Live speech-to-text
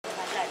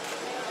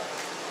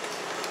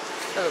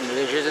Hello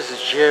Malaysia, this is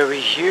Jerry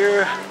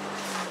here.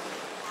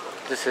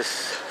 This is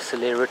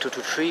Selera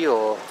 223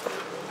 or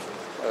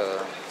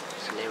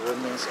Selera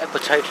means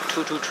appetite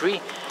 223,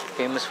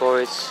 famous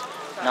for its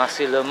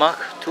Nasi Lemak,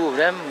 two of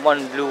them,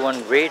 one blue,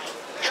 one red,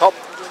 chop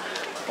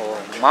or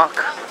mark.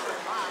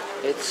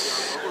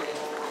 Let's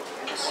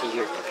see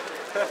here.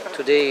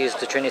 Today is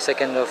the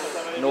 22nd of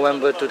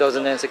November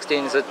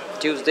 2016, it's a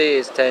Tuesday,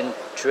 it's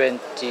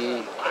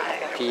 10:20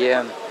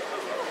 PM.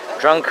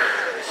 Drunk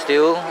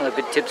still, a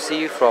bit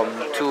tipsy from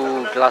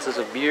 2 glasses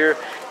of beer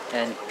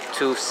and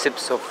 2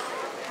 sips of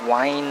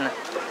wine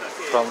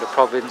from the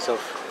province of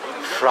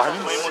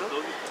France.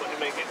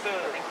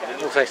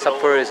 Looks like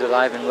supper is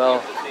alive and well.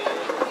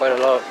 Quite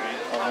a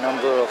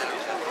number of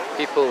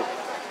people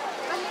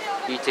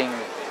eating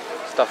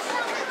stuff.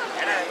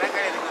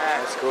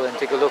 Let's go and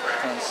take a look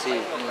and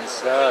see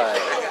inside.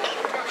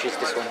 Which is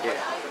this one here.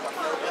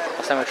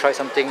 Last time I tried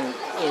something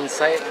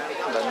inside,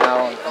 but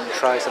now I'm going to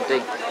try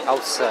something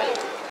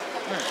outside.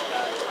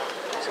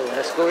 So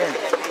let's go in.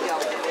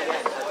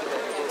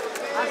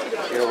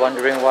 If you're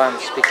wondering why I'm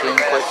speaking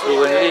quite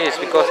fluently, it's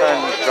because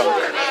I'm drunk.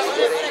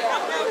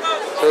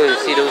 So you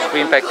see those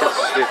green packets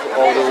with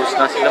all those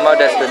nasi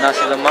lemak, that's the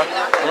nasi lemak.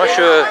 I'm not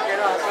sure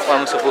what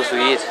I'm supposed to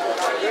eat.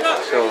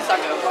 So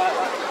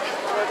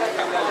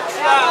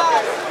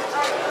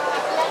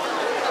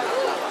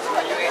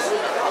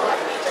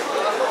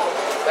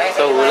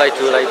we would like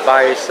to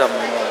buy some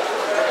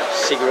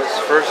cigarettes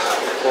first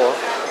before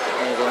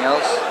anything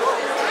else.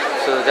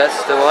 So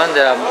that's the one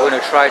that I'm going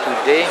to try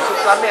today.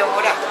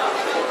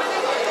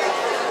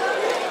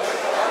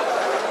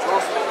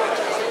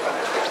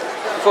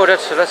 Before that,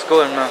 so let's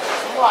go and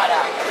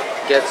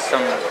get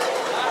some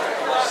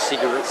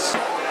cigarettes.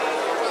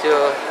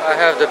 So I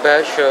have the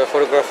badge,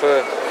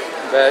 photographer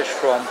badge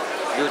from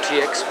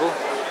Beauty Expo.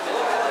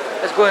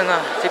 Let's go and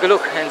take a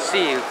look and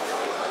see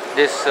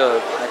this,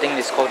 I think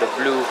it's called the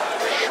Blue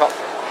Shop.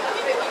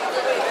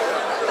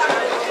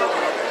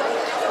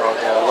 Oh,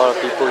 there are a lot of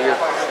people here.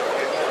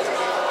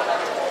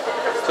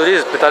 So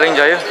this is Petaling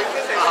Jaya,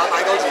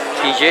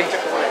 PJ.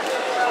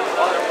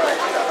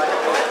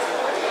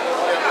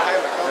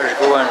 Let's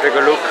go and take a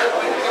look.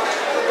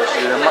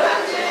 Nasi lemak.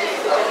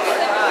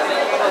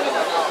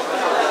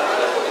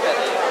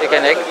 You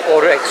can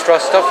order extra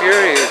stuff here.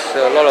 It's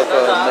a lot of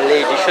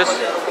Malay dishes.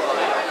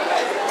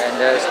 And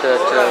there's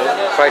the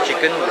fried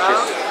chicken, which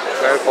is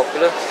very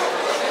popular.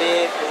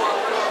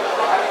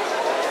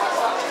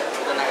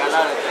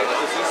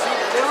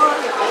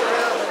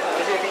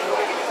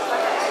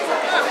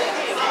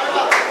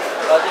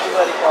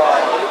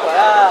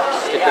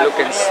 Let's take a look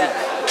and see.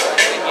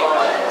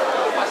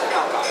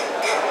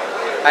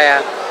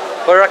 Ayah,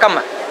 boleh rakam?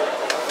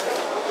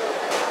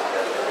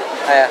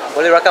 Ayah,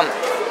 boleh rakam?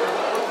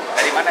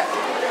 Dari mana?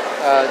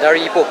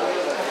 Dari Ipoh.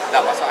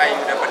 Tak masuk air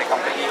daripada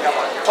company ke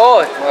apa?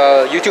 Oh,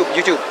 YouTube.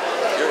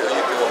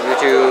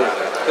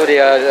 So they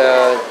are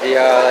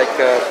like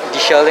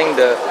deshelling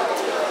the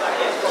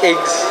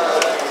eggs.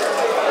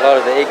 A lot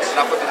of the eggs.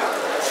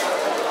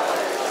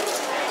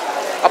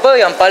 Apa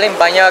yang paling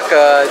banyak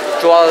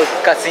jual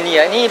kat sini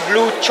ya? Ini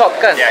blue chop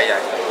kan? Ya,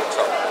 blue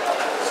chop.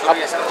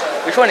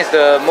 Which one is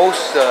the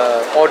most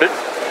ordered?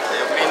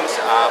 It means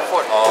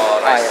food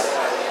or rice?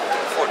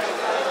 Food.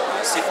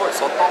 Seafood,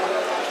 sotong.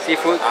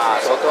 Seafood,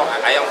 sotong.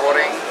 Ayam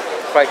goreng.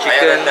 Fried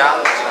chicken.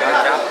 Ayam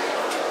rendang.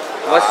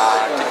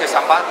 Chicken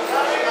sambal.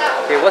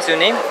 Okay, what's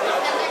your name?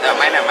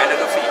 My name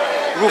Luffy.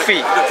 Luffy.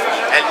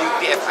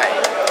 L-U-T-F-I.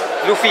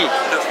 Luffy.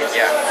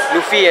 Yeah.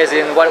 Luffy as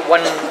in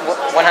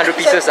 100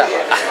 pieces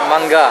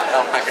manga.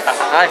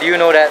 Do you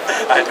know that?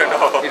 I don't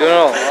know. You don't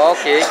know?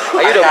 Okay.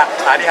 Are you the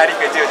hari-hari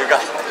kerja juga.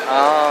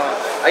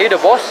 Are you the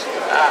boss?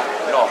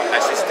 No,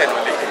 assistant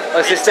only.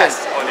 Assistant.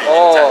 Only.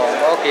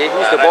 Oh, okay.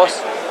 Who's the boss?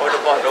 Oh, the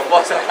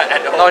boss at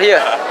home. Not here.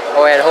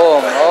 Oh, at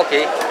home.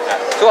 Okay.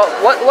 So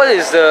what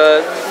is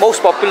the most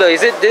popular?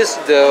 Is it this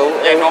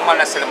normal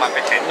nasi lemak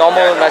packet?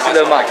 Normal nasi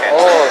lemak.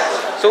 Oh,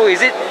 so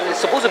is it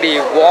supposed to be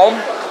warm,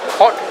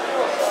 hot?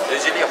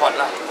 Usually hot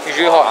lah.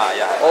 Usually hot.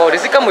 Yeah. Oh, does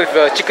it come with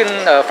chicken,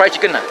 fried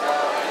chicken?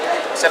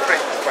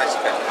 Separate fried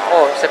chicken.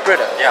 Oh, separate.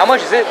 Yeah. How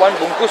much is it? One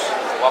bungkus?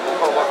 One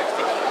bungkus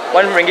 150.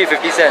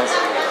 RM1.50.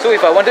 So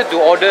if I wanted to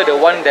order the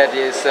one that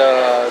is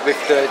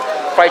with the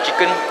fried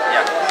chicken,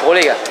 yeah,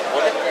 boleh ke?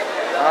 Boleh.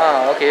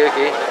 Okay.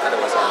 Ada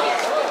masalah.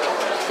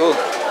 Cool.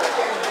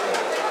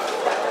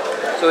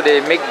 So they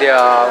make their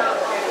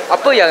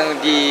apa yang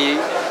di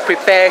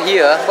prepare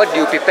here? What do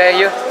you prepare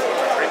here?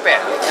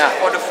 Prepare. Yeah.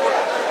 For the food.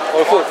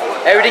 For food.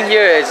 Everything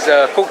here is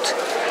cooked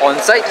on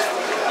site.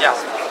 Yeah,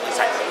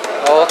 inside.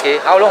 Oh, okay.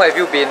 How long have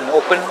you been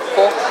open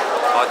for?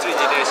 3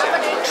 generations.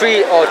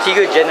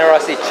 3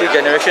 generasi. 3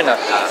 generation.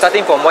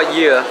 Starting from what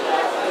year?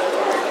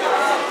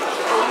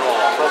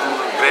 From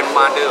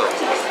grandmother.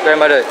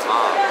 Grandmother.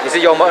 Is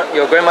it your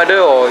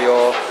grandmother or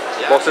your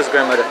boss's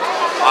grandmother?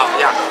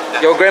 Yeah.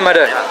 Your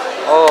grandmother.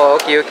 Yeah. Oh,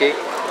 okay.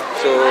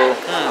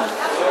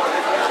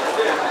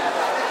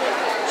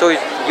 So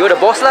you're the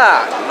boss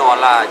lah? No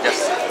lah,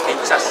 just in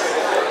charge.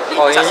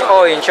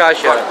 In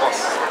charge.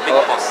 Boss. Big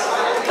boss.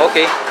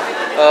 Okay.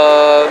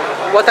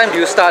 What time do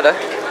you start? 24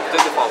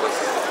 hours.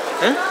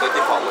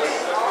 24 hours.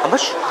 How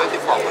much?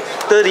 24 hours.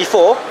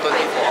 34?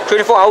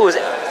 24 hours.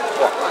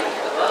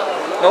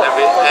 No. 1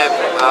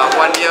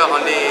 year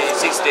only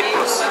 6 days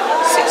close.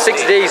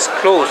 6 days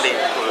closed. Only.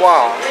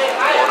 Wow.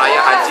 For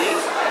Raya Haji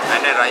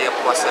and then Raya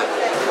Puasa.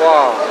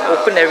 Wow.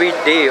 Open every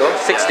day,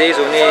 6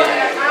 days only.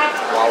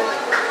 Wow.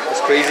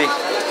 It's crazy.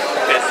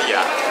 Crazy,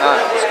 yeah.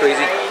 It's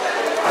crazy.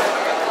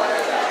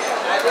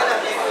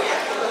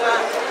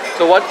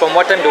 So from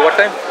what time to what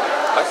time?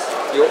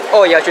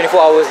 Oh yeah, 24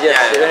 hours, yes.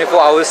 Yeah, yeah.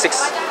 24 hours,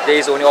 6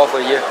 days only off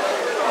a year.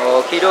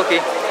 Okay,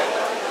 okay.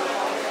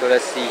 So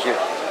let's see here.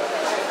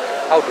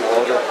 How to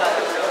order.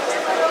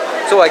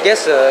 So I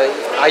guess,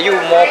 are you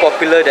more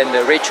popular than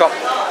the red chop?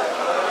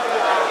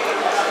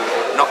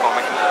 No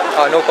comment.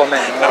 No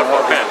comment. No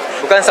comment.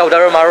 Bukan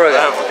saudara mara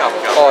kan? Bukan.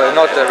 Oh,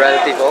 not a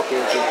relative.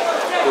 Okay, okay.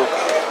 Cool.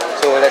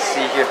 So let's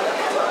see here.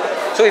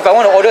 So if I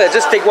want to order,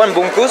 just take one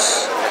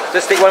bungkus.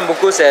 Just take one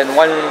bungkus and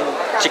one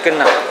chicken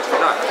lah. No,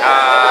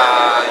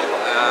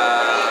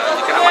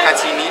 jika nak makan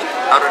sini,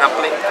 taruh dalam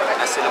plate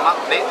nasi lemak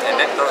plate and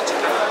then taruh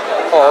chicken.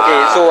 Oh, okay.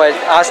 So I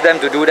ask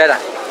them to do that lah.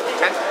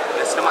 Kan?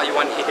 Nasi lemak you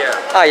want here.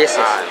 Yes,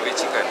 yes. With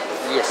chicken.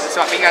 Yes.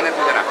 So pinggan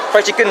itu dah.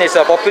 Fried chicken is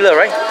popular,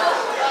 right?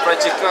 Fried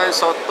chicken,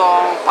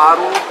 sotong,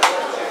 paru.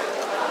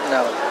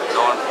 No.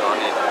 Don't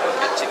need.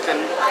 Okay,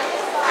 chicken.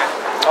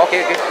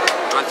 Okay, okay.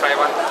 You want try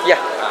one? Yeah.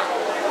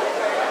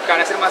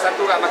 Bukan nasi lemak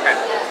satu tak makan.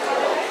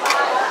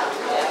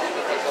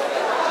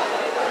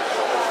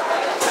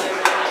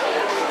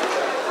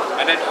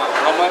 And then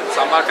normal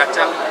sambal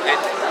kacang,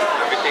 egg,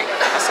 everything.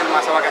 Nasi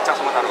lemak sambal kacang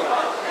semua taruh.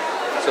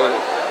 So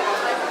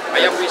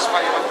Ayam which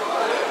one you want?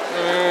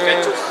 Can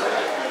choose.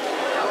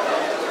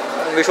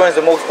 Which one is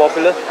the most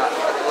popular?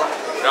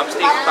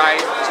 Drumstick, thigh,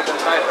 chicken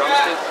thigh,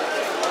 drumstick.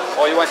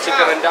 Or you want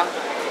chicken rendang?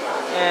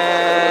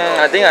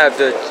 I think I have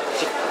the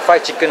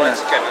fried chicken.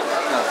 Chicken.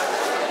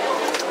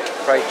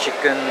 Fried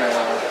chicken.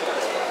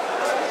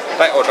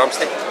 Thigh or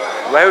drumstick?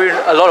 Very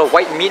a lot of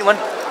white meat one.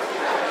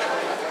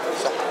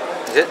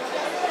 Is it?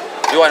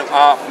 You want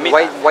meat?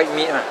 White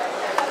meat. Yeah.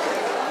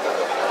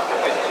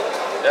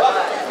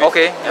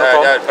 Okay, no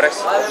problem. Yeah,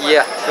 breast.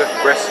 Yeah, sure,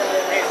 breast.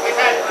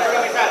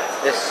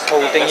 This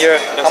whole thing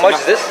here. How much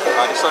is this?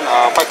 This one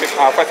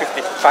 550.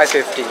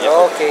 550. Yes.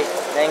 Okay,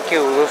 thank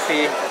you,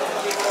 Luffy.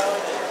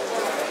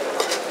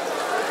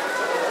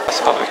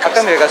 How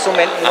come you got so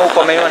many no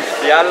comment one?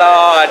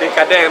 Yalah, ada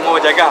kadang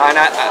mau jaga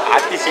anak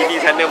artis sini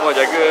sana mau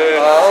jaga.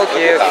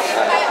 Okay, okay.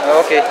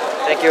 Okay,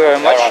 thank you very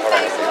much.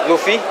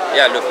 Luffy?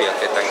 Yeah, Luffy.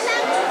 Okay, thanks.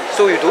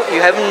 So you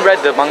haven't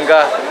read the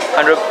manga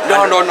 100?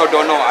 No,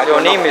 don't know.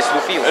 Your name is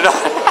Luffy. No.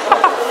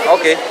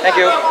 Okay, thank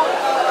you. Let's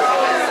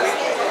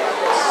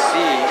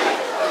see.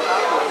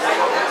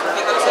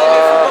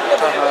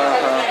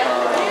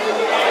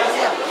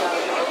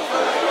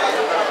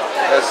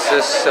 Let's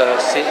just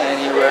sit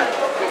anywhere.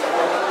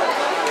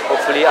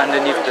 Hopefully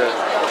underneath the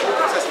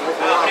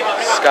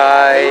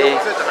sky,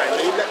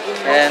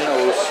 and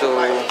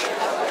also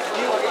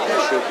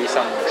there should be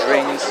some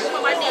drinks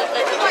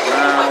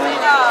around.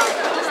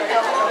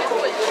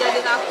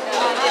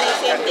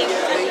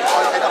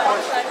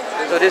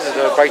 So this is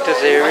the brightest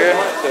area,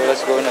 so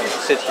let's go and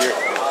sit here.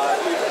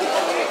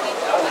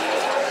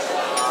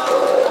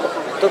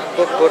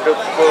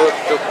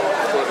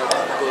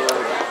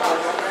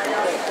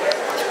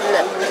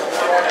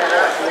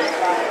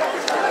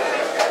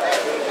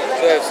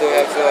 So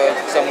I have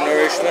some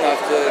nourishment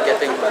after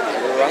getting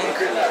drunk.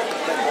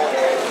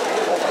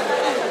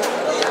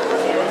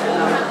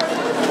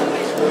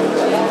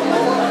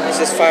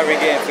 This is 5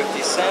 ringgit and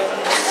 50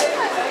 cents.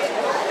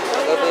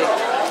 Lovely.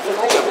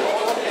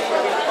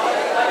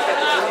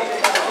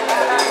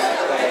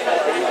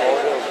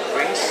 Order of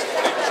drinks,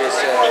 which is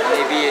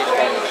maybe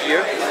from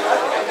here.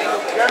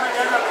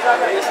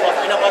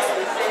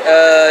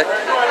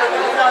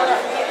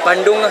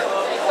 Bandung,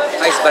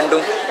 ice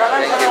Bandung.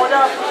 Thank you.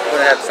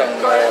 Gonna have some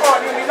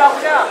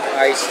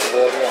ice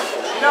water.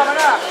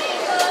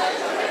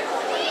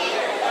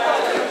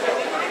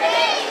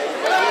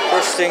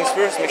 First things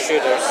first, make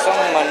sure there's some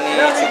money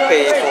to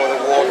pay for the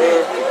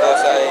water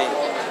because I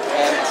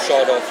am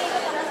short of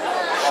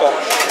short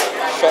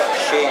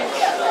change.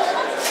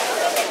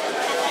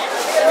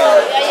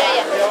 Not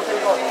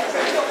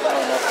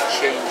enough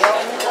change.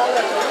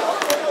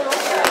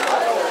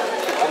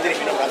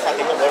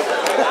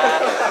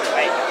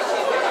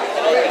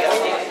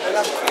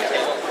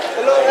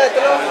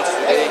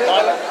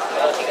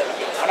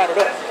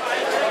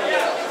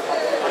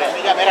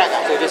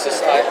 So this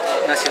is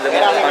Nasi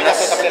Lemak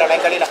Panas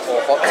or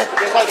hot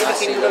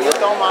Nasi Lemak.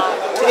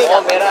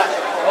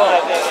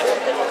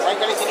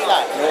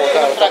 No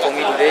otak for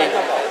me today.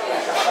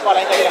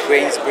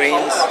 Brains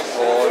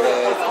or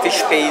fish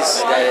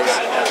paste that is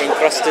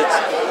encrusted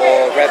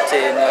or wrapped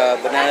in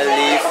banana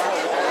leaf.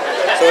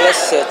 So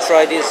let's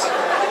try this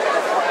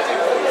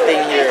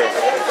thing here.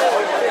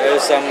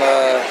 There's some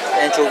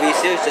anchovies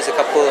here, just a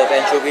couple of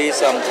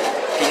anchovies, some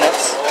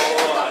peanuts,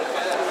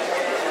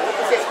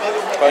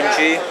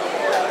 crunchy.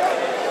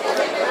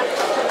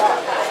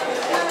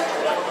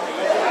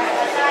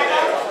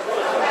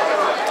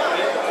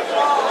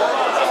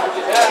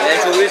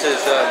 this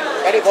is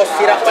Tadi bos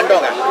sirap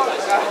bandung ah.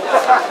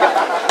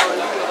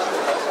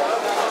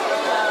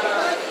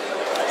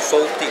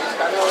 salty,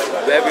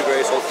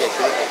 very salty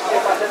actually.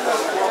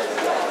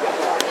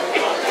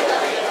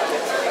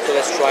 So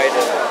let's try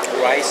the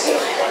rice.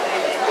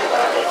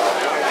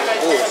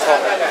 Oh, it's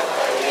hot.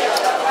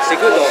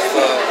 Secret of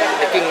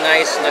making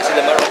nice nasi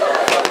lemak.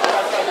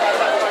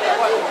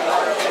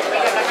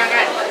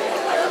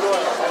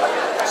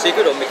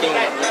 Secret of making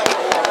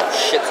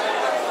shit.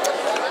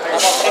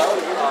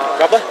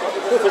 Berapa?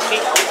 250.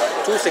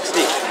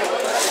 260.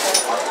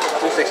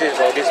 260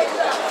 for this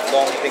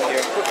long thing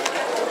here.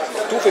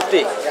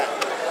 250.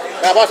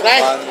 Nah bos, naik.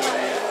 1,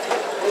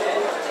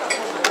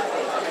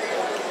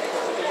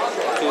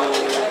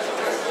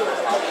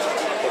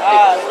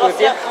 250.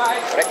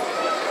 250, correct.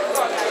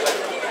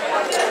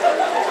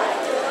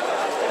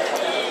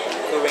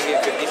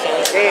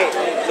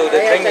 $2.50. So the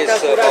drink is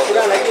about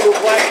lagi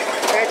lupa.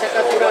 Saya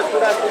cakap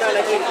surah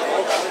lagi.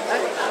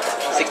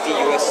 60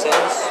 US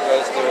cents,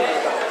 whereas the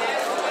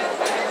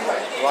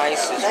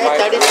rice is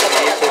 $5.50,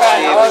 which is about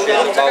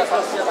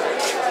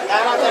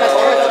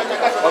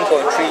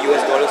 1.3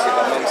 US dollars if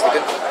I'm not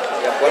mistaken.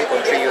 Yeah,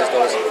 1.3 US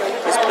dollars.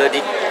 This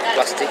bloody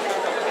plastic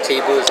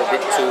table is a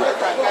bit too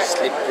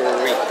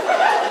slippery.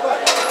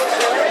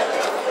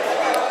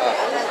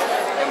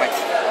 Never mind.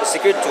 The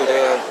secret to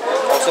the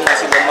awesome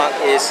nasi lemak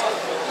is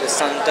the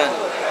santan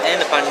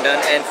and the pandan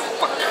and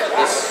fuck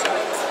this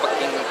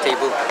fucking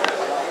table.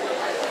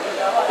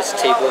 This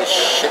table is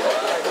shit.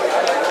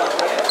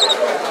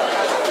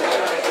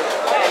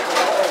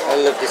 I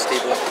love this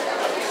table.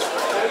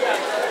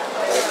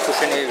 I'll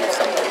cushion it with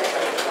some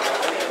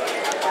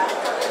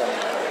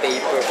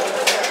paper.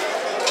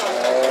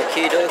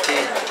 Okay,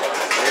 dokie.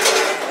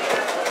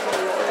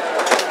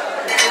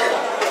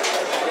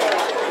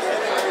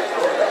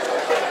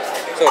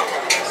 So,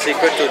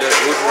 secret to the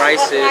good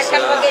rice is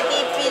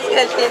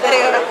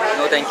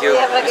no thank you,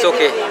 it's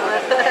okay.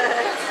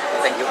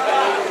 Thank you.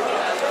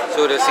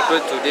 So the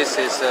secret to this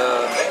is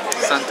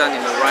santan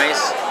in the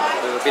rice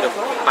with a bit of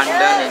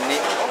pandan in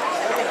it.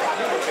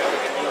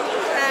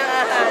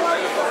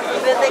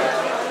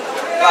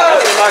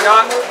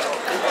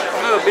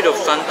 A bit of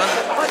santan.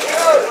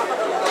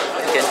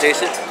 You can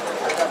taste it.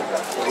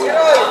 You would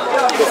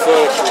prefer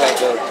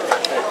to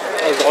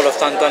have a lot of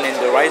santan in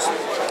the rice,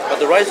 but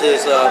the rice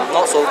is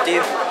not salty,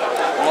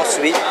 not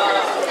sweet.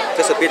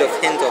 Just a bit of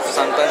hint of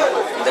santan.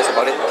 And that's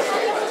about it.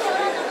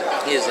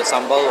 Here's the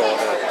sambal or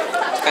the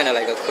kind of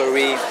like a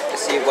curry.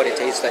 Let's see what it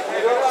tastes like.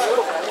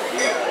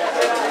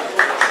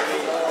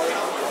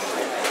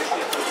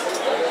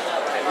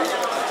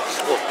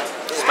 Oh,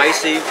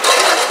 spicy,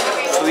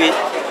 sweet.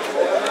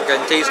 You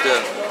can taste you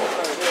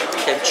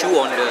can chew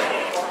on the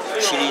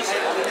chilies.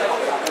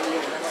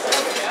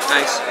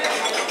 Nice,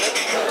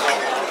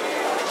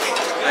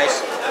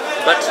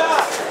 but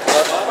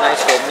not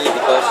nice for me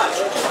because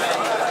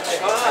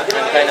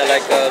I'm kind of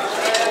like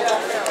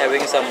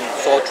having some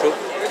sore throat.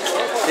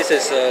 This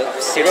is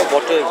syrup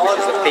water, which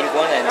is the pink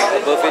one, and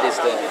above it is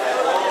the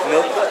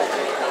milk,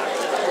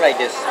 like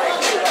this.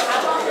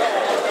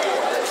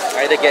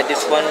 Either get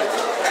this one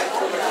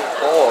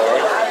or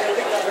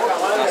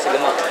nasi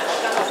lemak,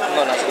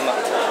 not nasi lemak,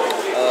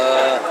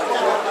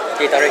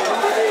 teh tarik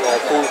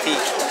or cool tea.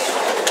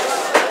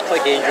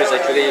 Quite dangerous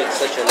actually, it's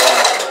such a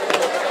long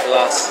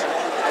glass.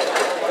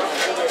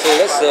 So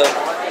let's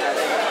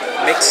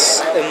mix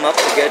them up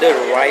together,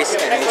 the rice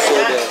and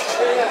also the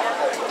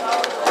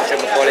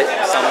call it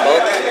sambal,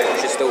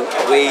 which is the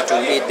way to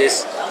eat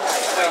this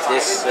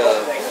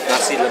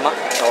nasi lemak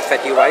or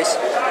fatty rice.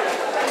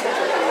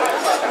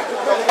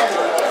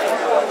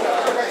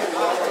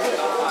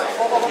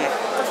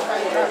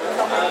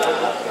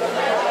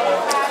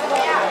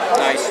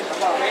 Nice.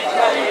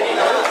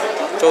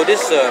 So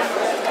this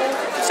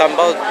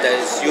sambal that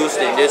is used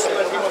in this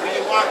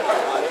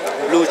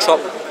blue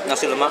chop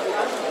nasi lemak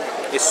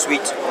is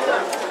sweet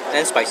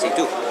and spicy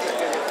too.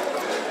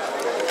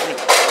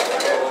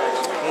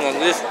 And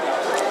this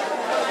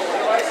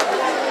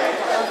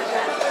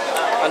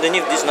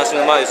underneath this nasi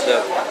lemak is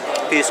the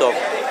piece of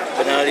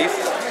banana leaf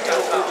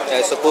that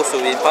is supposed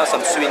to impart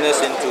some sweetness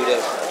into the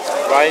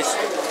rice.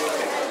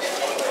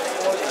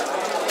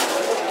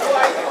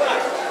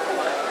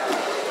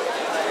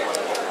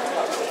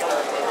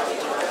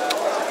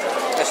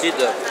 Let's eat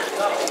the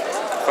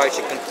fried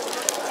chicken.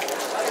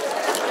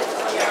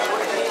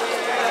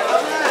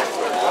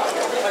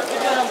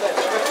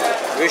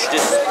 Wish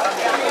this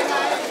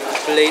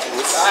plate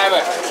would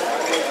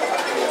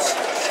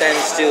stand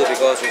still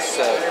because it's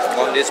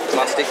on this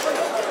plastic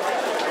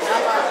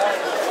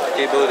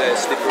table that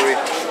is slippery,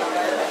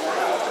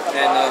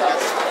 and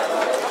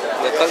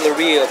the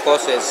cutlery of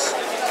course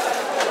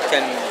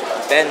can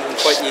bend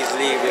quite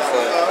easily with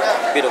a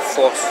bit of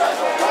force.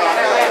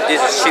 This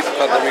is cheap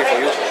cutlery for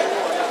you.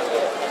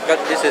 But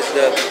this is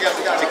the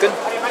chicken.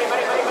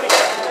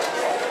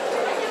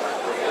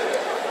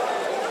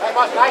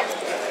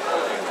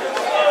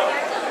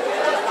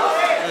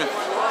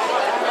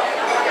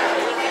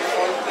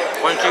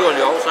 Crunchy on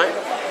the outside.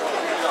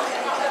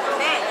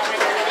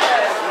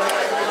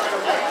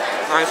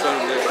 nice on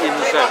the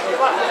inside.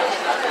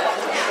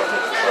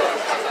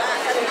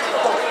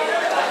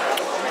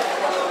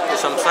 There's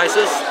some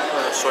spices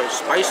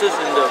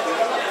in the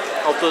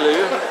outer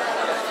layer.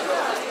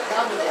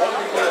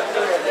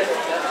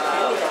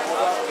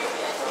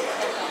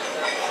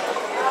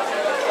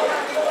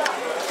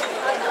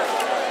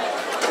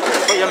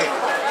 Quite yummy.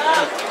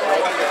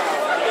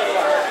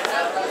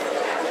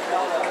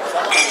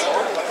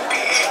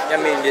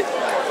 Yummy indeed.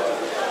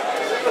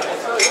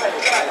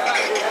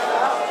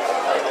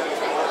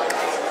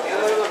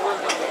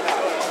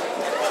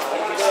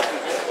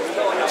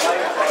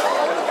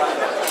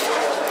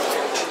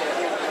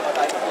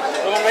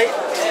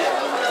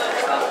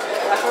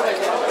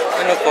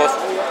 And of course,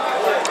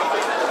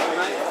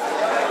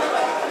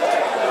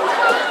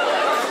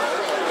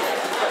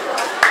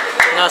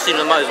 Nasi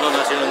Lemak is not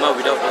Nasi Lemak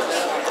without the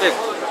egg.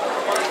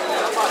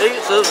 Egg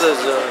serves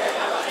as a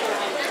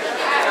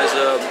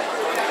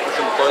what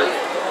should we call it,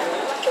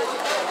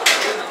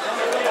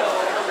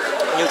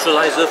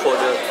 neutralizer for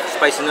the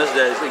spiciness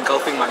that is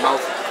engulfing my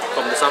mouth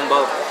from the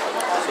sambal.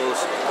 So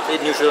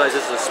it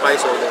neutralizes the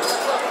spice or the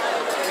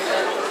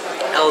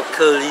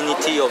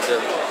alkalinity of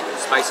the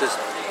spices.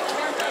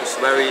 It's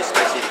very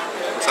spicy.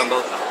 The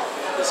sambal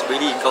is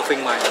really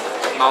engulfing my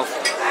mouth.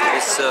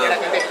 It's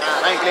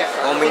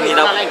warming it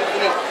up.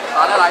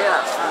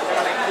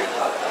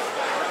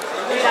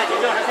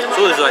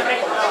 So it's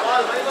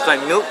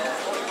like milk.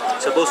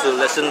 It's supposed to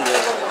lessen the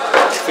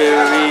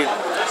fiery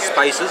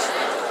spices.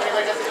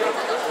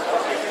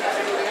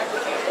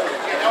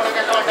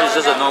 This is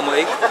just a normal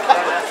egg.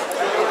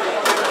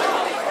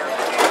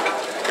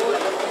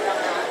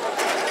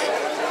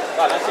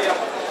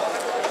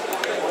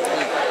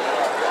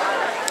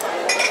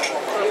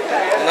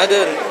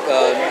 Another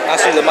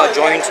Nasi Lemak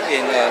joint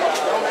in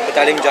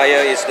Petaling Jaya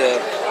is the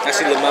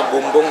Nasi Lemak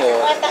Bumbung,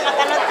 or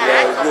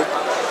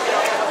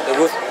the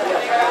roof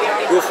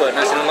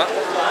Nasi Lemak.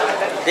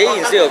 They,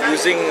 instead of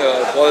using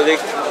boiled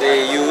egg,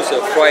 they use a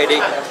fried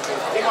egg.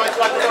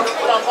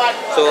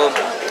 So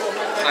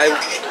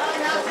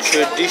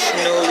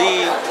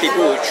traditionally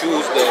people would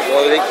choose the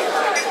boiled egg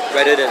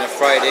rather than a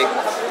fried egg.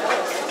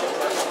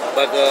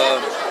 But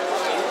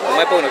from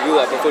my point of view,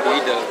 I prefer to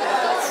eat the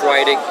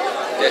fried egg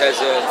that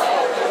has a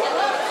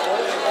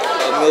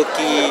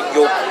milky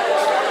yolk.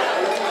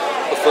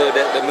 Prefer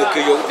the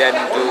milky yolk than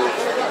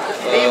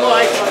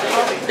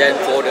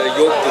for the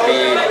yolk to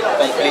be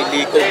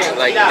completely cooked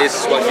like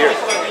this one here.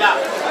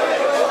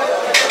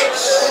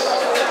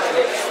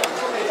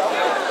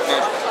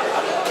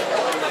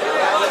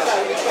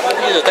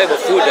 This is the type of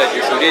food that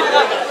you should eat.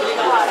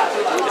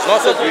 It's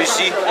not so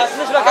greasy.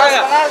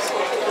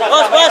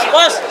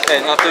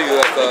 And after you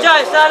have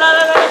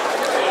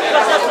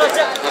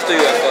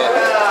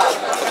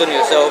gotten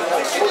yourself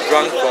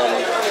drunk from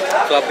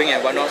clubbing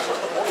and whatnot,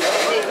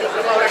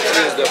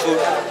 this is the food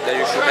that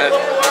you should have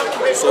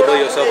to sober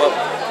yourself up,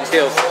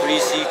 instead of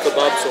greasy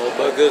kebabs or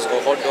burgers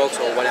or hot dogs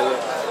or whatever.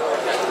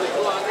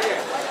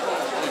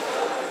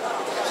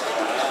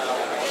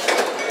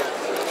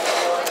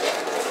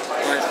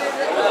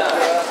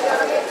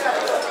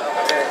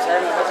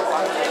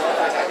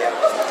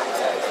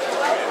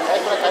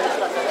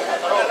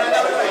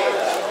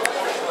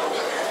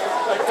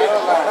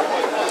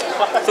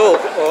 So,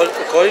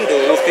 according to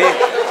Rufi,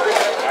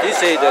 he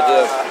said that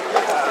the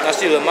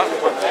Nasi Lemak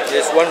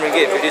is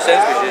RM1.50, which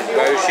is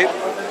very cheap.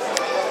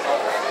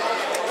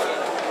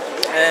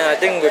 And I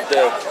think with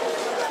the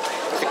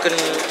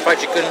fried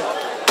chicken,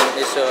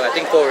 is I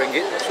think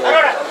RM4. So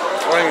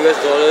 $1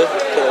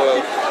 for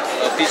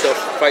a piece of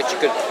fried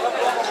chicken.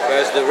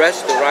 Whereas the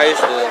rest, the rice,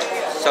 the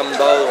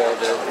sambal or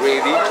the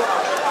gravy,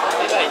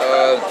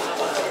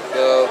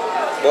 the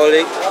boiled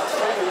egg,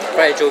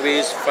 fried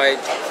anchovies, fried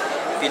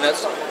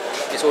peanuts,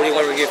 it's only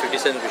RM1.50,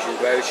 which is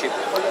very cheap.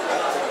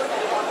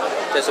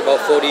 That's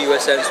about 40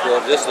 US cents for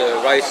just the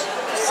rice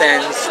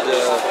sans the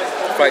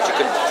fried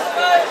chicken.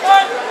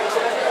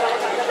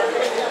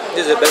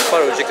 This is the best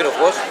part of the chicken, of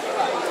course.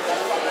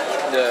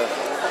 The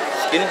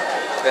skin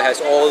that has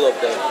all of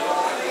the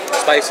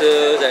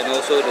spices and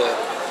also the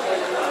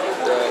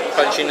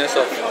crunchiness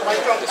of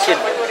the skin.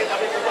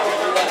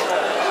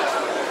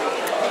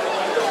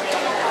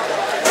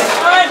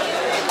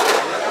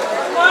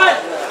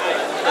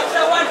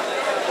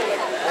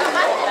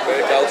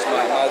 Very douse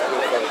my mouth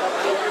with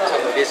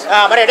some of this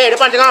mari dek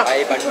depan tengah.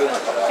 air bandung or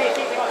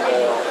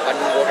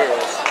bandung water or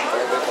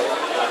whatever you call it.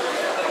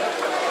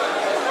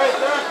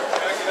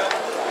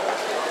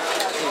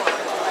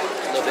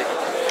 Lovely.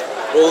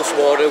 Rose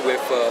water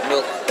with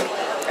milk.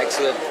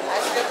 Excellent.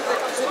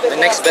 The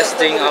next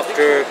best thing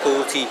after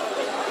cool tea.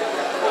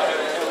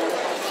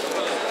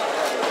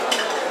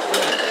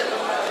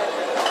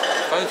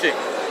 Fancy.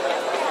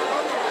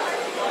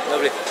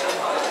 Lovely.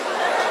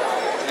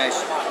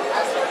 Nice.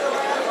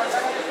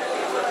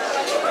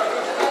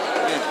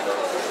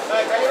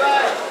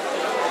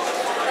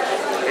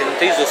 You can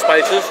taste the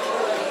spices.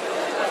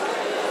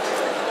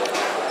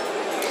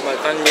 I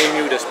can't name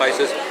you the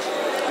spices.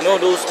 You know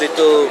those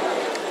little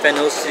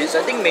fennel seeds?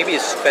 I think maybe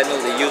it's fennel.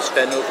 They use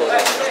fennel for the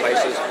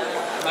spices.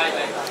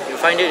 You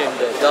find it in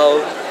the dal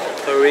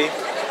curry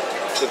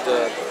with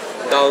the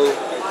dal,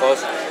 of course.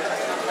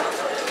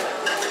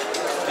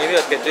 Maybe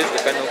I'll get this the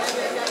kind of.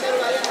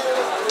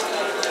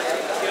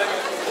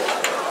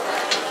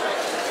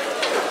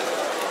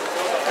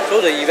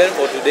 So the event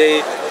for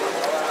today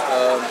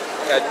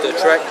at the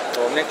track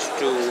or next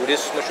to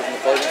this, what should we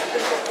call it,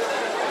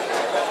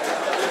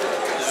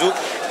 Zouk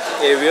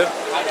area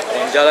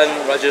on Jalan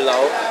Raja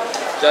Laut,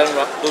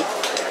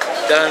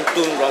 Jalan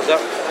Tun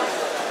Razak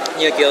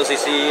near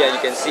KLCC, and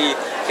you can see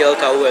KL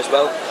Tower as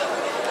well.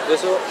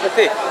 So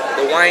okay,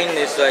 the wine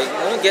is like,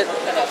 you don't get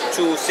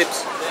 2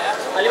 sips,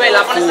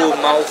 full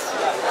mouth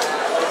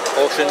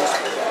portions.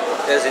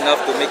 That's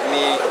enough to make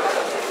me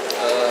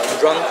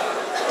drunk.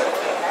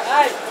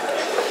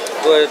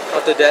 But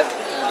after that,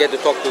 you get to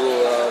talk to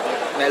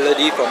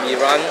Melody from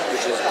Iran,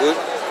 which is good.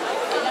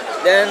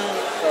 Then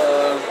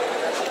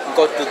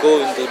got to go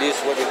into this,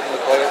 what do you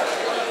call it?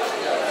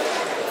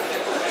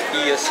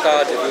 Be a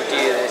star, the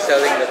beauty,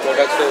 selling the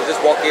products. So just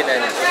walk in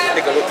and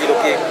take a looky.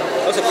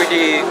 Also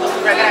pretty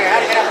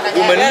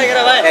women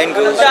and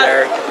girls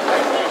there,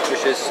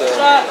 which is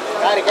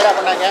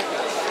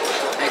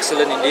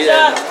excellent indeed.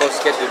 And of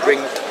course, get to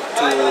drink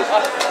 2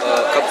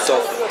 cups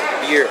of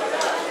beer.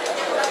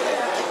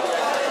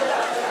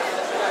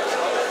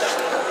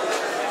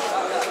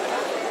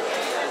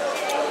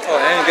 Oh,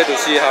 and you get to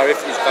see Harif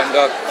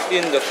Iskandar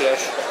in the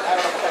flesh.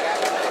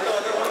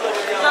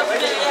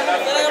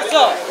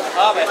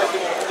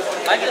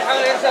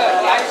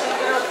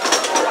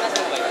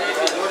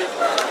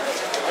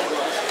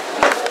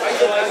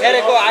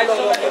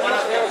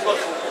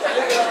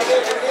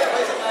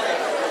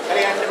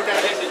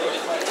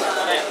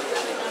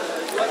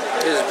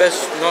 It is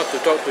best not to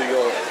talk to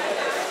your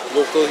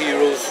local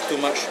heroes too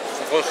much.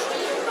 Of course,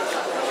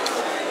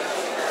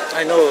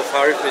 I know of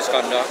Harif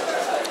Iskandar.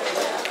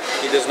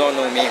 He does not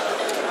know me.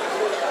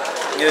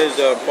 He is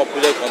a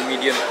popular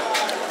comedian.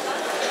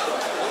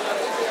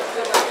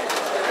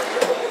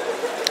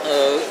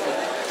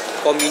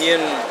 Comedian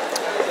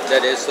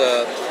that is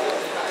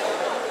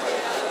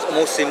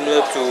most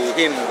similar to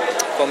him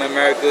from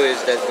America is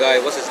that guy,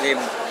 what's his name?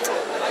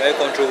 Very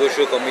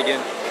controversial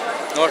comedian.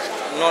 Not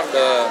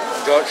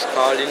George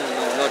Carlin,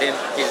 no, not him,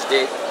 he's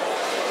dead.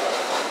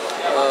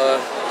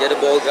 The other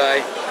bald guy,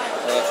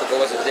 I forgot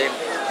what's his name.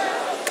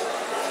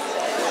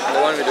 The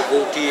one with the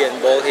goatee and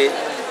bald head.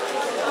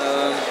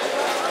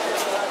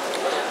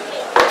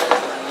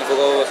 I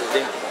forgot what's his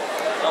name.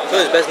 So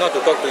it's best not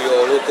to talk to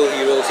your local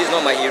heroes. He's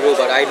not my hero,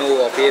 but I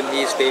know of him.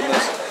 He's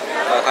famous.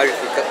 Harif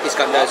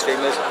Iskandar is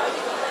famous.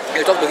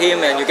 You talk to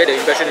him and you get the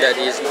impression that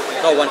he's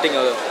not wanting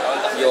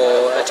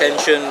your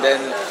attention,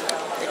 then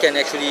it can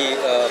actually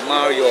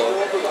mar your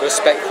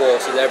respect for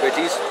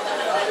celebrities.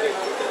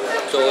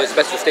 So it's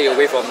best to stay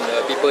away from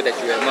the people that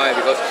you admire,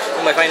 because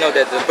you might find out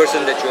that the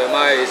person that you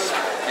admire is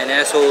an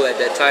asshole at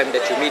that time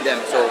that you meet them.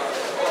 So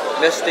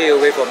let's stay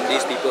away from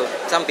these people.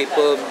 Some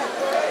people,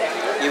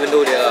 even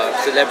though they are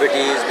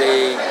celebrities,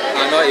 they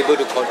are not able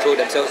to control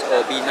themselves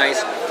or be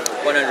nice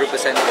 100%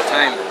 of the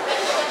time,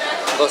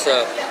 because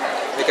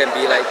they can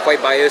be like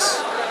quite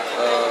biased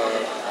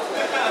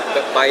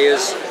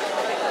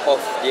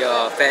of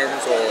their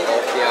fans or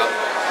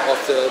of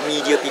the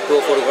media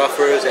people,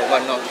 photographers and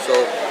whatnot. So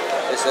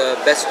it's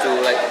best to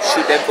like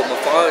shoot them from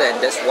afar,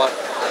 and that's what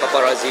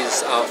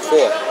paparazzis are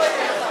for.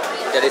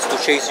 That is to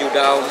chase you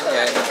down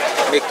and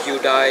make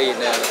you die in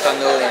a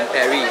tunnel in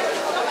Paris.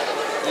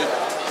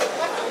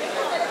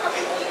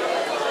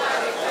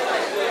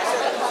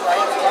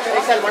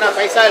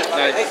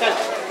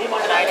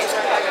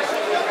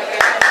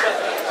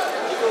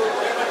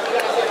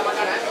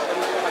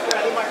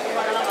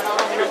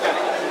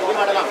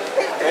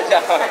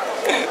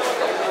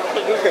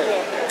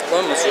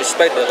 One must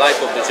respect the life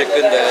of the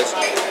chicken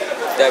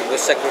that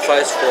was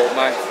sacrificed for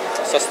my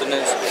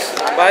sustenance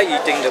by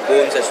eating the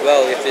bones as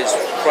well if it's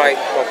fried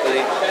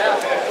properly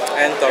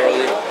and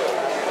thoroughly.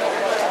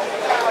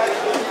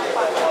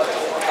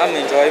 I'm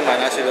enjoying my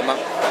nasi lemak.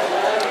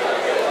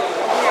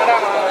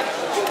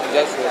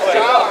 That's good.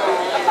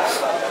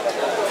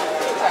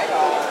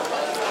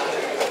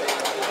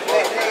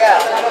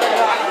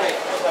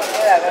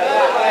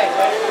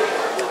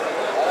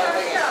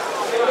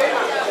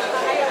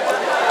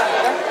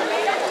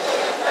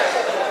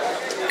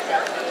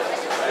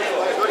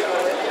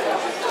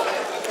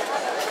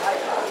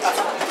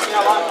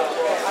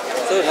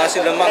 So nasi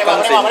lemak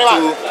comes in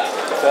 2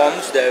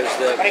 forms. There's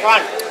the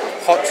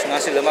hot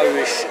nasi lemak,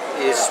 which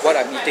is what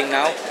I'm eating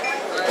now,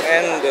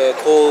 and the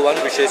cold one,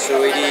 which is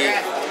already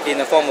in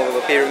the form of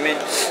a pyramid.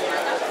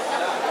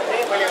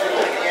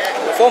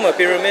 The form of a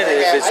pyramid,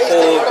 if it's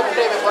cold,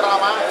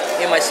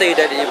 you might say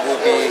that it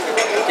would be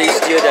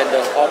tastier than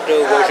the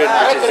hotter version,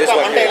 which is this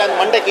one here.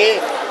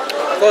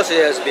 Of course,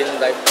 it has been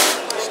like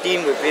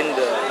steamed within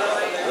the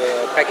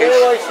package,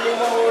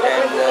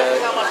 and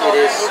it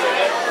is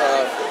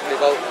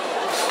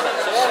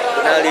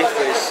banana leaf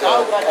is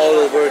all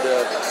over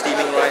the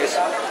steaming rice,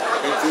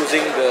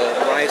 infusing the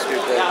rice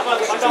with the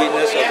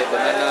sweetness of the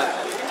banana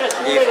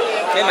leaf.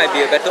 It might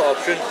be a better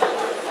option,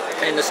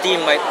 and the steam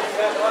might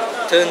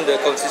turn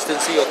the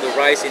consistency of the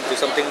rice into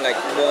something like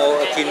more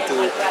akin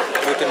to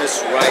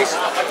glutinous rice,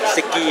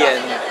 sticky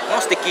and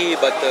not sticky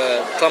but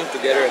clumped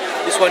together.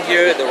 This one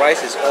here, the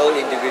rice is all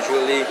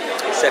individually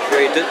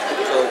separated,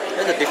 so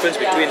there's a difference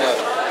between a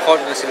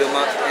hot nasi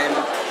lemak and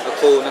a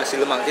cold nasi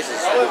lemak. This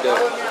is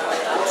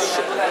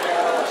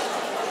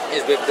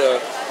with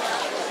the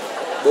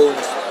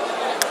bones.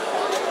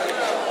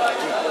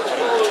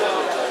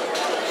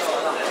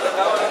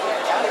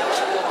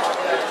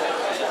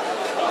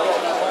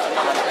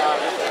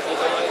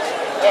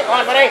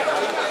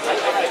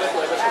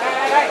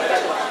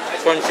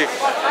 Crunchy.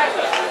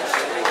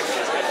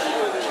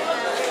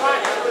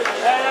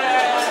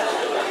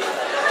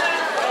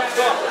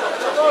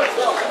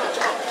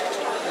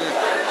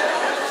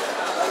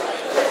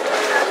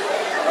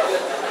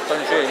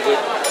 Crunchy and good.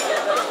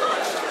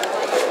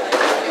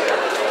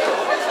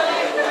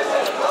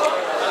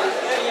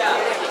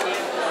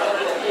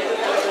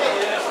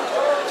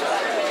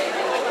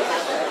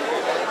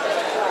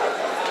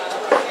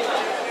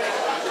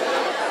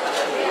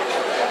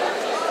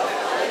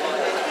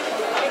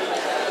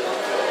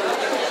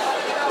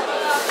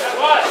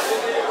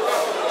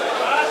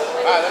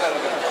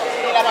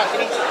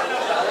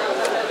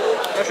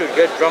 I should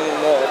get drunk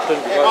more often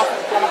because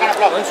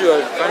once you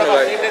are kind of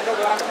like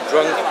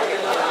drunk,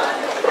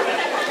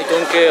 you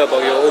don't care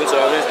about your own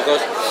surroundings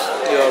because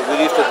you are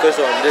really focused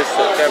on this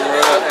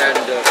camera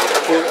and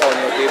food on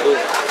your table.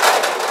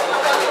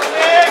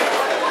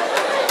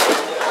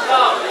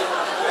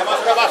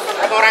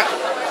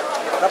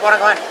 My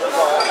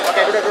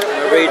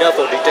radar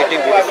for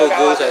detecting beautiful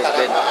girls has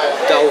been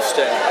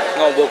doused and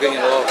not working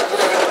at all.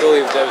 So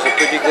if there was a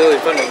pretty girl in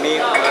front of me,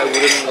 I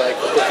wouldn't like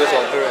focus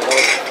on her at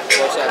all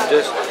because I'm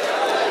just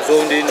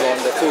zoned in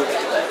on the food,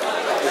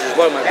 which is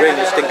what my brain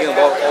is thinking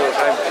about all the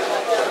time.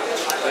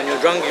 When you're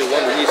drunk, you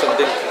want to eat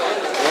something.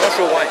 I'm not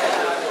sure why.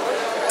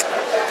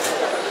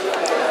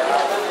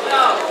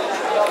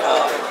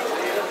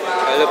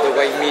 I love the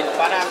white meat.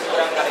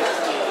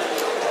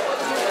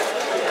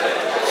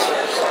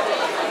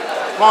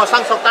 Mau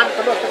sang sultan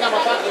kedua tengah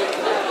bapak.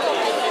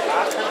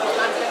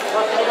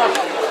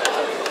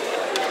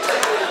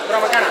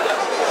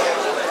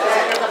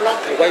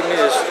 The white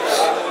meat is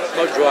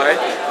not dry,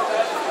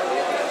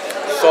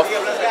 soft,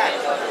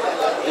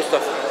 good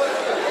stuff.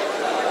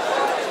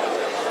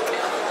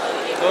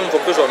 Don't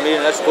focus on me,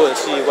 let's go and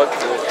see what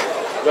the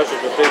rest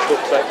of the place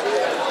looks like.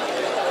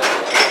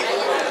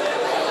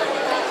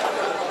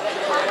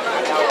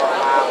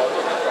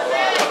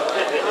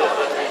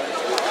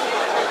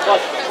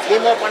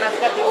 Lima panas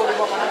kan?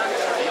 Lima panas.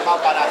 Lima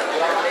panas.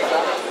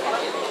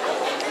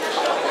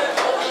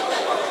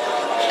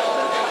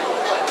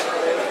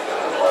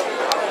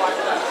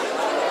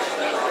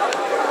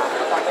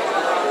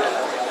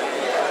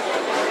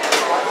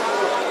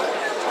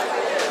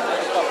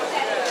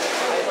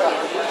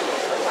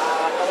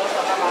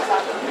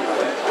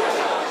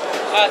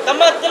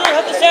 Tambah telur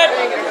satu set.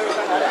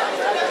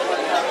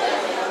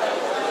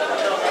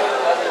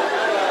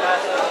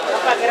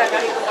 Apa kira-kira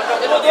itu?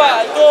 Telur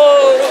dua, itu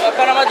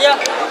apa nama dia?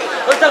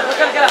 Betul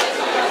kira.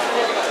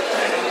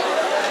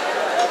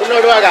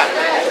 Telur dua kah?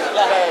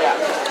 Ya.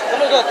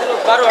 Telur dua, telur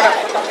baru ada.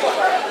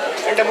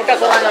 Ada muka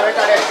seorang yang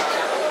mereka deh.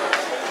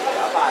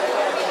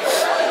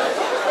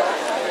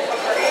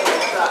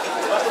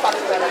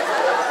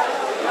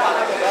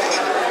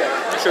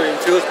 I should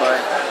infuse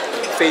my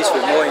face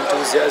with more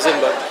enthusiasm,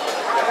 but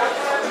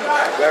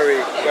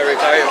very, very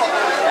tired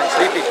and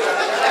sleepy.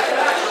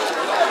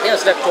 I think I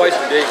slept twice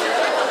today.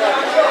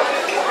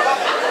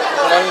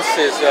 Once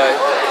is like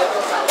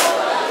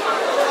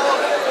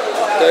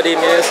 30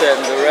 minutes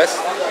and the rest.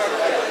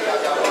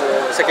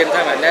 The second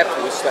time I napped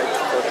was like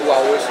for 2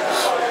 hours.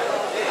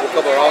 Woke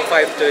up around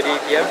 5:30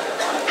 p.m.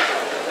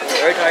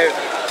 Very tired.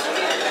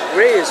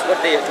 Today is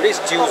what day? Today is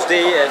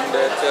Tuesday and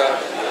the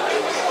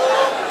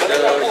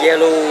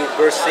yellow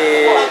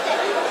birthday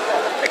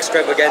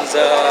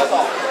extravaganza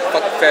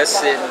fuck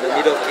fest in the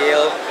middle of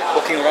KL,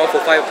 walking around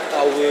for 5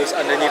 hours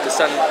underneath the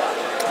sun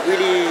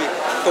really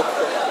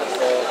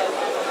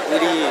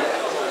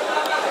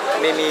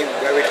made me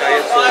very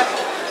tired. So I'm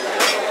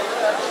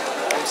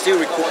still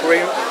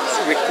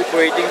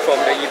recuperating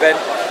from the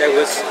event that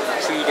was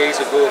 3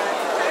 days ago.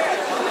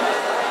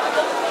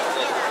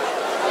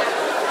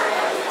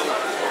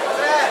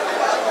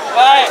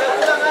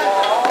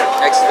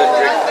 Excellent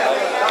drink.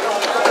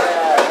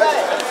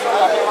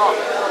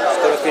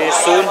 It's gonna finish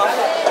soon.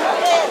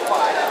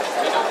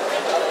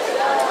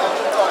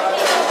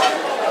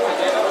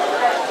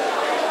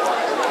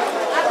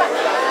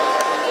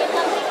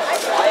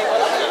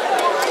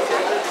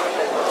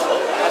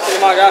 Nasi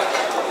lemak ya.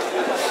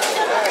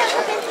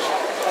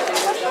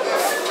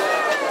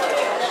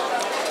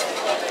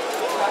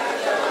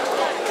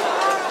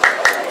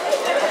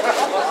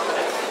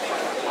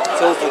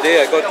 So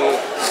today I got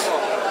to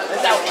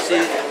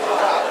see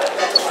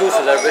two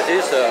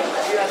celebrities,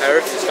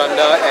 Harith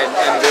Iskandar and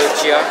Amber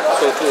Chia,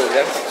 so two of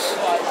them.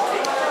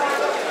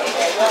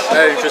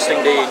 Very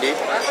interesting day indeed.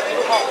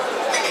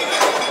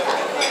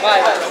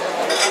 Bye.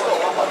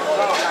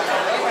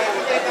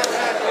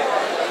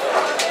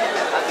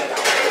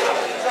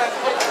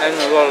 and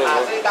a lot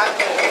of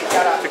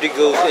pretty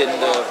girls in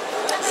the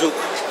zoo.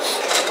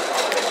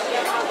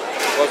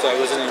 Because I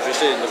wasn't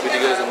interested in the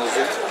pretty girls in the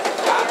zoo.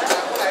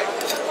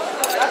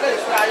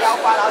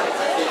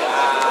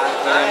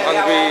 When I'm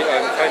hungry,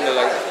 I'm kind of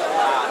like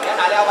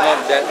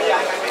not that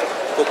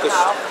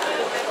focused.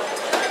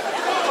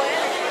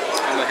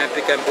 I'm a happy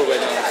camper when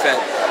I'm fat.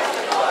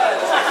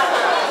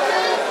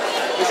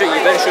 This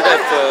event should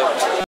have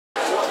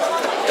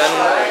done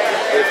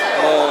with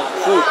more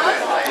food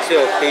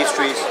instead of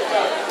pastries.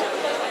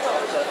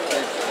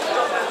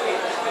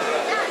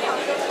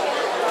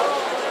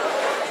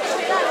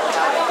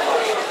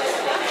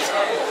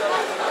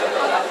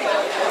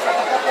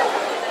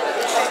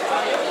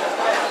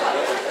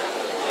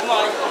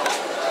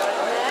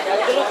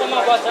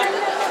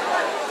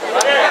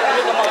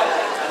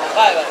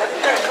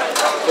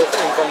 So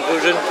in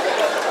conclusion,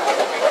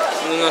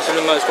 the Nasi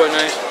Lemak is quite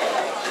nice.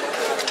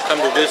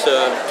 Come to this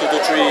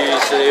 223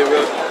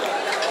 Selera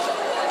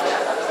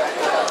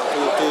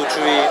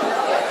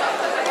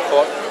 223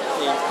 Court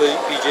in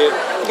PJ.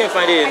 You can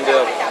find it in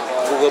the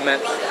Google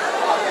Maps.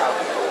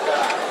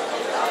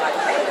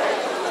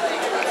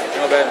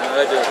 Not bad, I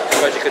like the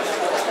fried chicken.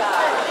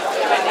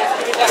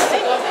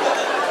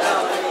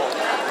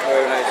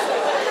 Very nice.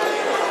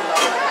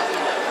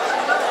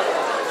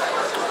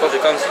 Of course,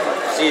 you can't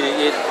see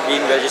it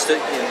being registered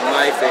in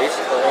my face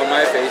or on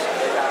my face.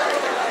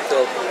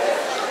 So,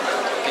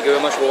 thank you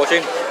very much for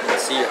watching.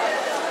 See you.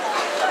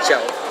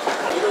 Ciao.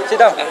 Sit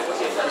down.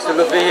 Mr.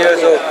 Lovely here.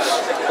 So,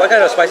 what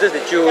kind of spices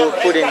did you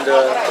put in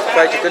the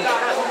fried chicken?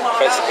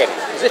 Fried chicken.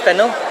 Is it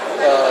fennel?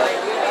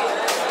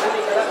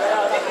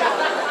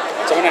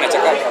 Macam mana nak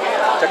cakap?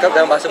 Cakap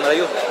dalam bahasa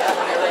Melayu.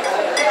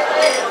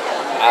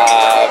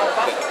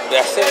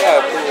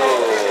 Biasalah tu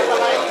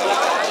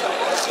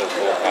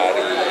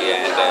kari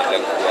and then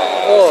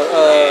lengkuas. Oh,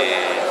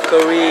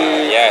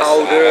 curry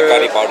powder.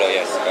 Curry powder,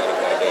 yes, curry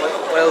powder.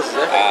 What else is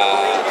there?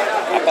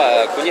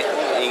 Apa kunyit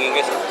in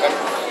English kan?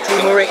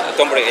 Turmeric.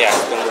 Turmeric, yeah,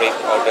 turmeric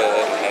powder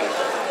and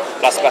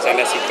plus and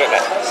then secret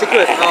lah.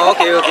 Secret. Oh,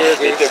 okay.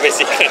 Itu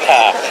basic secret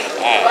lah.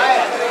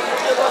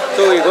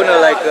 So you're gonna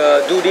like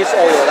do this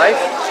all your life,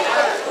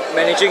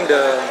 managing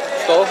the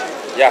store?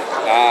 Ya,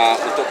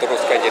 untuk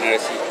teruskan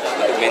generasi,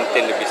 untuk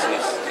maintain the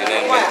business and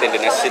then maintain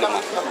the nasi lemak.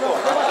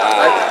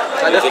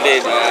 Usually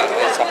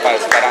sampai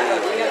sekarang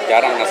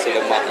jarang nasi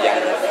lemak yang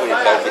full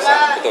daun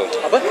pisang, betul?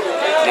 Apa?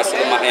 Nasi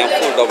lemak yang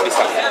full daun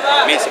pisang,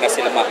 means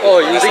nasi lemak. Oh,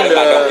 using nasi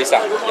lemak the daun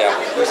pisang, yeah.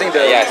 Using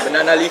the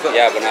banana leaf.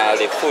 Yeah, banana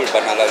leaf, full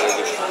banana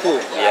leaf. Full.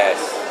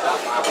 Yes.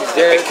 Is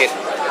there? The packet.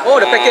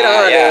 Oh, the packet.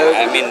 Yeah,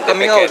 I mean the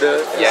coming packet.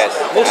 out. Yes.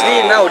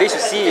 Mostly nowadays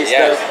you see is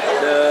yes.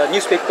 the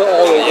newspaper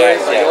all over. Yes,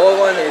 but yeah. the old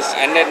one is.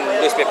 And then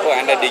newspaper,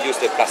 and then they use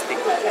the plastic.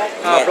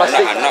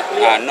 Plastic. Not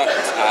banana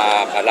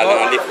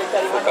leaf,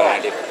 full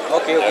banana leaf.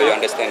 Okay. You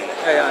understand?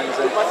 Yeah, I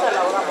understand.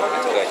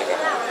 Itu aja kan.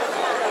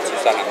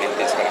 Susah nak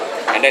maintain sekarang.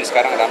 And then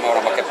sekarang ramai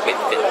orang pakai plate.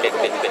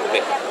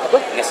 Apa?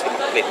 Nasi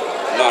lemak plate,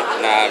 not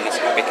nasi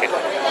lemak packet.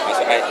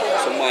 Maksud saya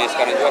semua yang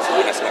sekarang jual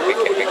semua nasi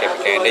lemak packet.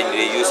 And then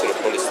they use the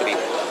polystyrene.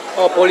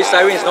 Oh,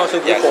 polystyrene is not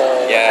so good for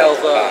health.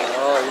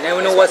 Oh, you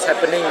never know what's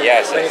happening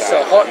when it's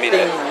a hot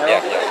thing.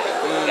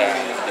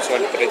 This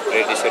one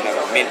traditional.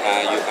 You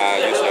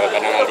use the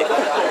banana leaf,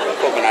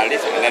 banana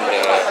leaf, and then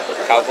the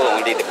cover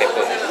only the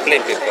paper,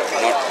 plain paper,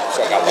 not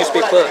cover.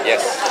 Newspaper.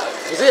 Yes.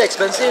 Is it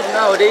expensive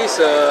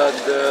nowadays?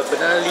 The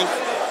banana leaf.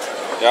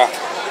 Yeah,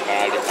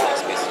 banana leaf is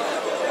expensive.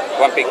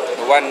 One pack.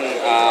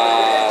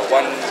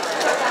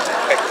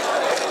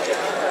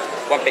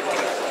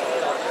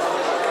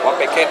 One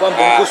packet. One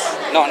bungkus.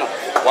 No.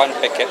 One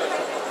packet.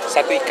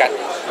 Satu ikat.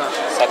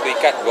 Satu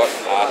ikat got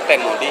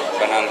 10 only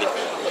banana leaf.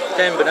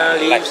 10 banana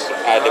leaves.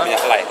 Dia punya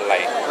light.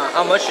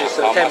 How much is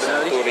 10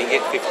 banana leaves?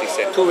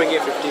 RM2.50.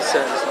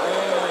 RM2.50.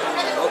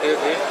 Okay.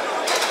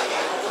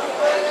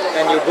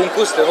 And you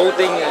bungkus the whole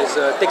thing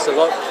takes a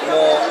lot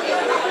more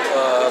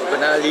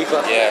banana leaf.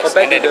 Yes.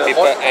 Compared And then to the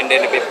paper. And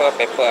then the paper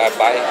I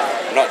buy.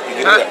 Not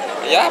you.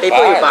 Yeah. Paper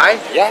you buy?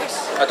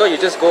 Yes. I thought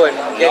you just go and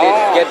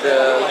get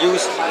the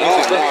used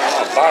newspaper.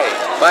 No.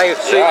 Buy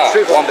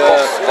straight from the.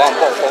 One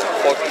box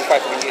for RM45.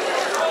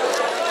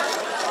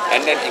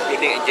 And then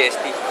including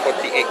GST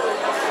 48.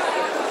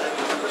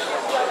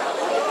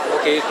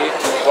 Okay.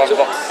 One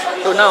box.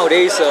 So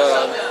nowadays,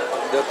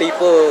 the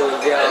people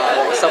they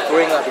are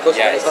suffering because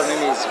the Yes.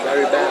 economy is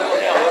very bad.